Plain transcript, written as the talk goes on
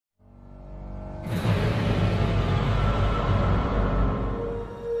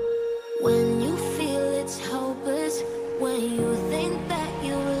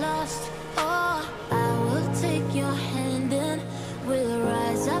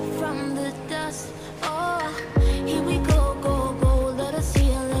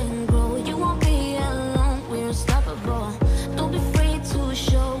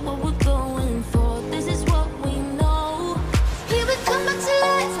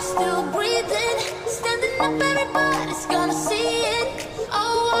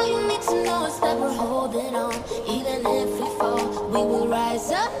Even if we fall, we will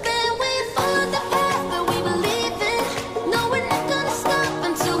rise up and we follow the path that we believe in. No, we're not gonna stop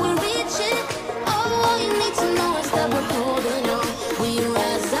until we reach it. Oh, all you need to know is that we're holding on. We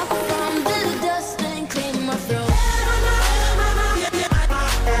rise up from the dust and claim our throne.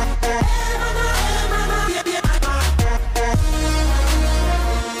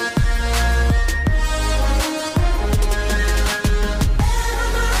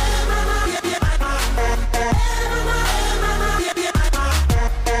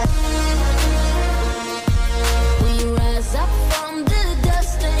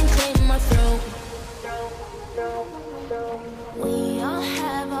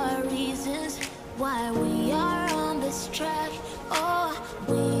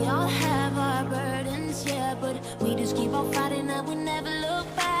 We just keep on fighting and we never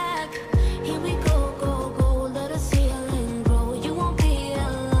look back. Here we go, go, go, let us heal and grow. You won't be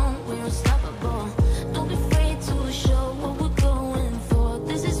alone, we're unstoppable. Don't be afraid to show what we're going for.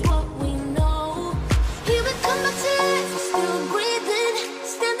 This is what we know. Here we come back to life, we're still breathing.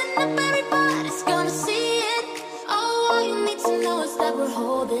 Standing up, everybody's gonna see it. Oh, all you need to know is that we're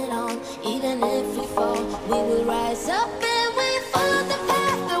holding on. Even if we fall, we will rise up and we follow the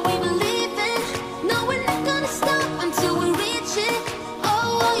path that we believe in. No, we're not gonna stop until we reach it.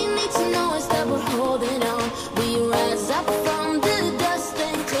 Oh, all you need to know is that we're holding on. We rise up from the dust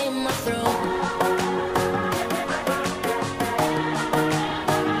and claim our throne.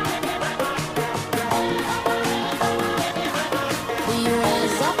 We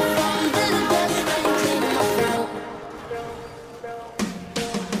rise up from the dust and claim our throne.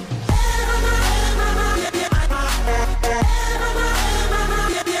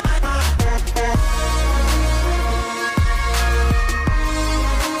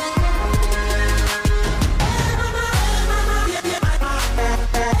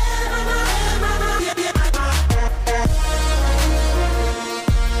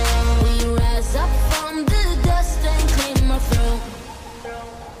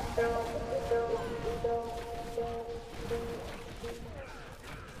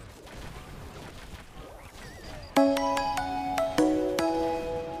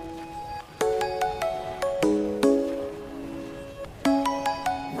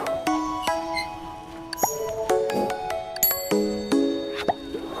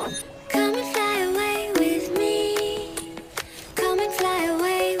 Come and fly away with me.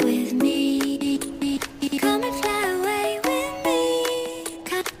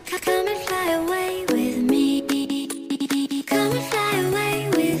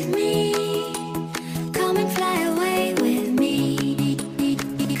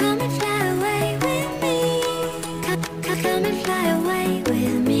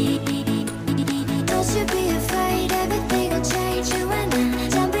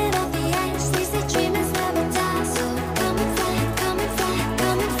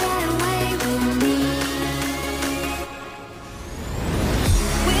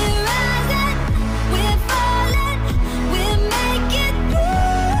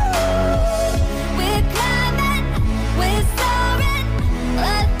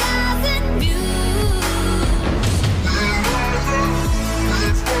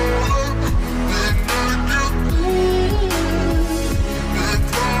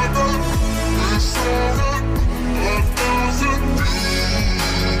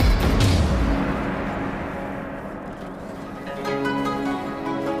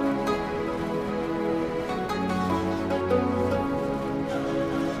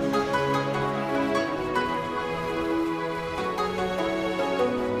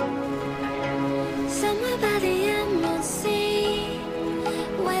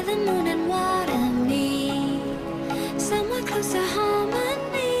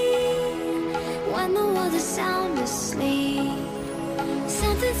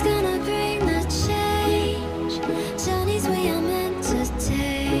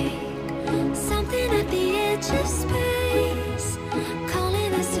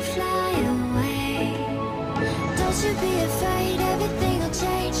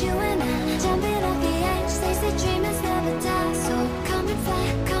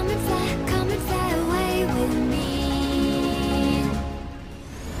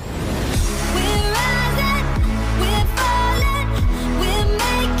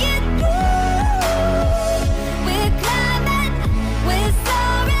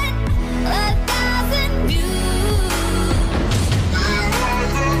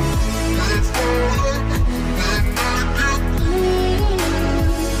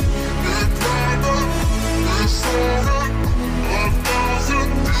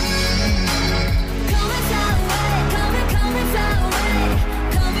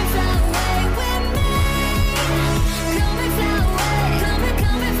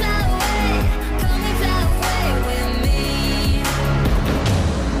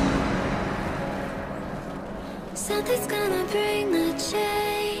 Something's gonna bring the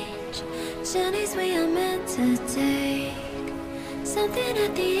change. Journeys we are meant to take. Something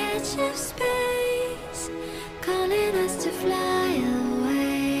at the edge of space, calling us to fly away.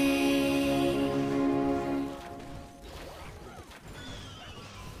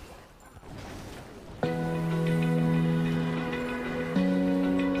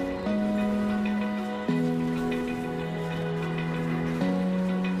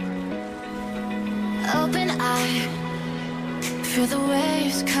 Open eye, feel the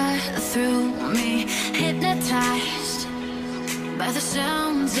waves cut through me, hypnotized by the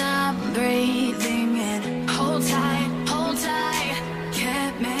sounds I'm breathing in. Hold tight,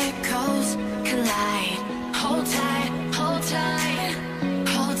 chemicals collide. Hold tight, hold tight,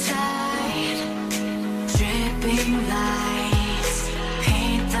 hold tight. Dripping lights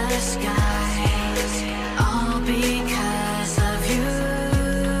paint the skies, all because of you.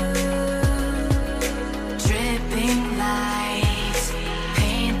 Dripping lights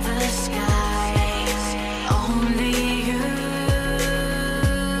paint the skies, only you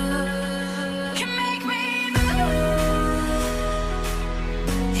can make me move.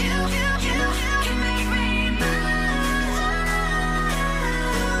 You can make me move.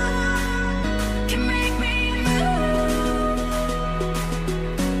 Can make me move.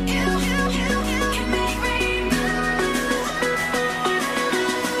 You can make me move.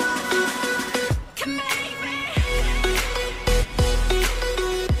 Can make me.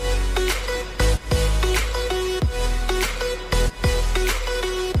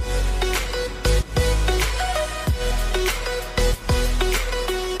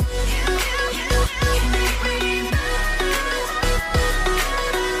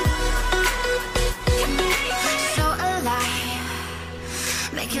 So alive,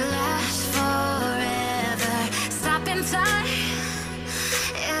 make it last forever. Stop in time,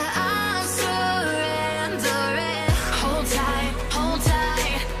 yeah, I'm surrendering. Hold tight,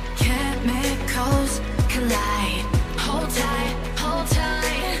 chemicals collide. Hold tight, hold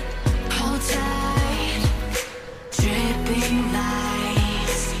tight, hold tight. Dripping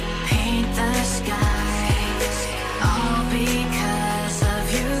lights paint the skies, all because of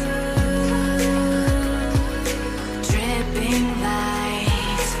you. Dripping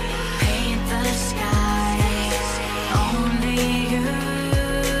lights paint the skies, only you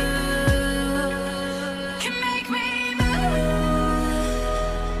can make me move.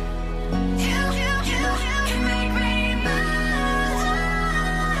 You can make me move.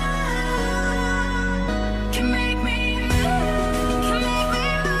 Can make me move. Can make me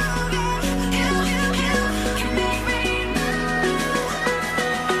move. You can make me move.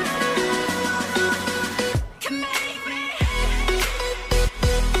 Can make me.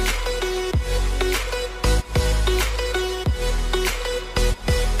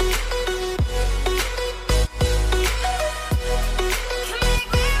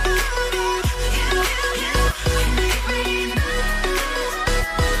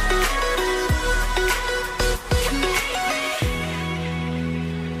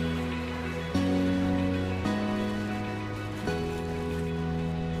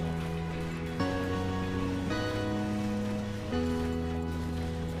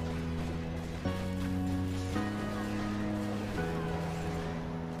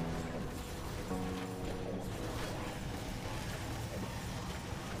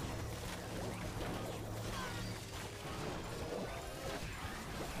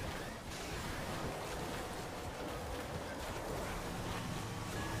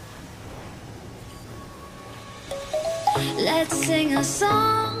 Let's sing a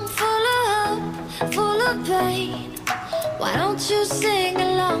song full of hope, full of pain. Why don't you sing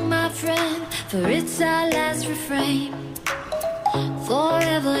along, my friend? For it's our last refrain.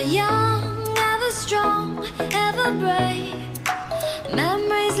 Forever young, ever strong, ever brave.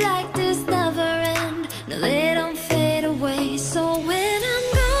 Memories like this never end. No, they don't fade away. So when I'm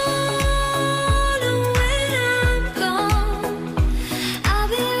gone, oh, when I'm gone, I'll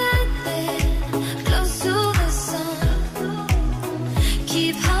be right there, close to the sun.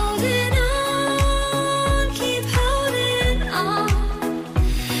 Keep holding on,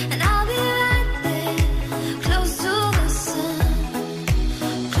 and I'll be right there, close to the sun,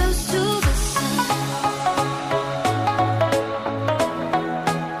 close to the sun.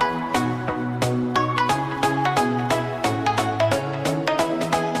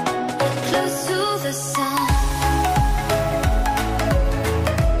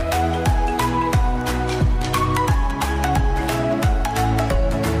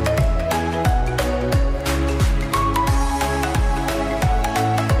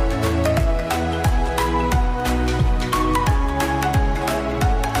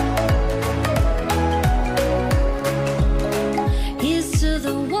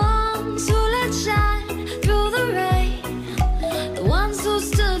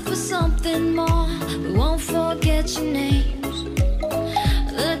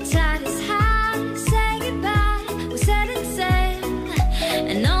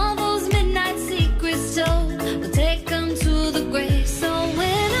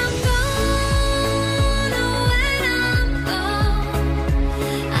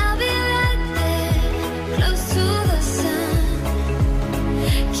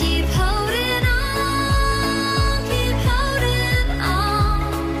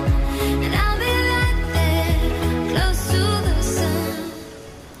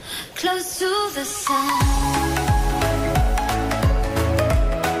 close to the sun.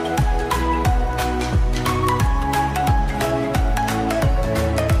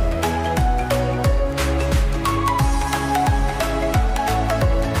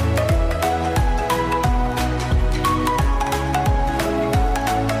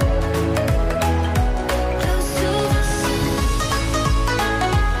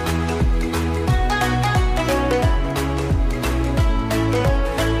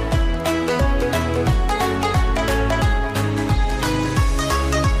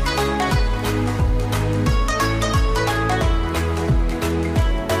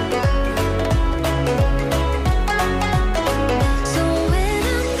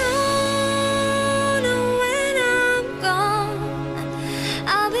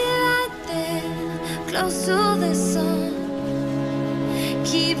 Close to the sun.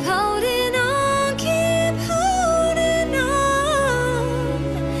 Keep holding on, keep holding on.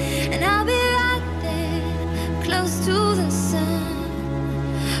 And I'll be right there, close to the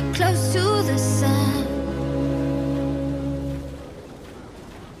sun, close to the sun.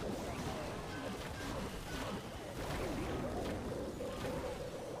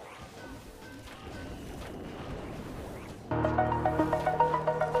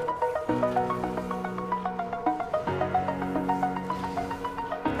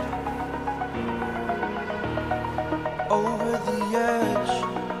 Over the edge,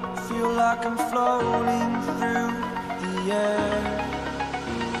 feel like I'm floating through the air.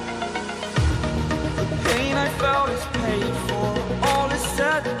 The pain I felt is paid for, all is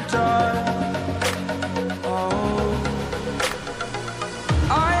said and done. Oh,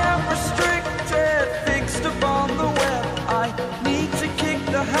 I am restricted, fixed upon the web. I need to kick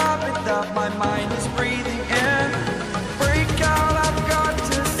the habit that my mind is breathing in. Break out, I've got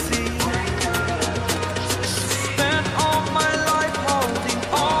to see.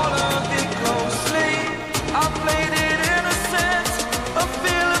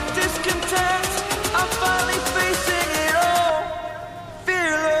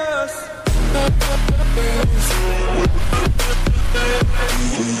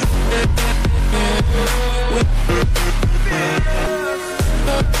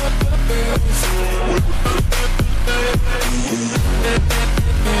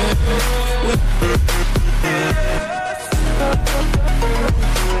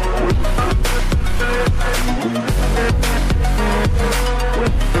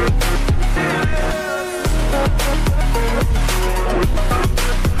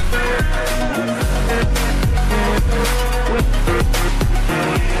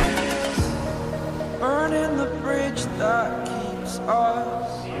 Burning the bridge that keeps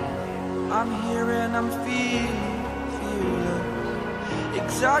us. I'm here and I'm feeling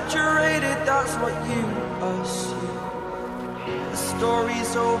exaggerated, that's what you assume. The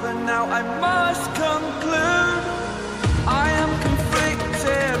story's over now, I must conclude. I am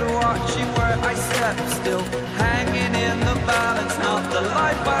conflicted, watching where I step still, hanging in the balance. Not the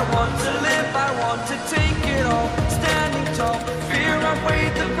life I want to live, I want to take it all. Standing tall, fear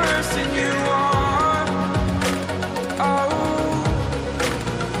outweighed the person you are. Oh,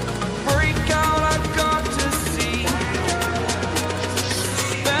 break out, I've got to see.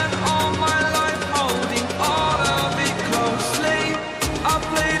 Spent all my life holding all of it closely. I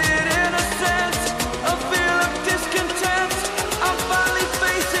played it in a sense, a feel of discontent. I'm finally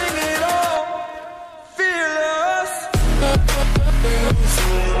facing it all, fearless.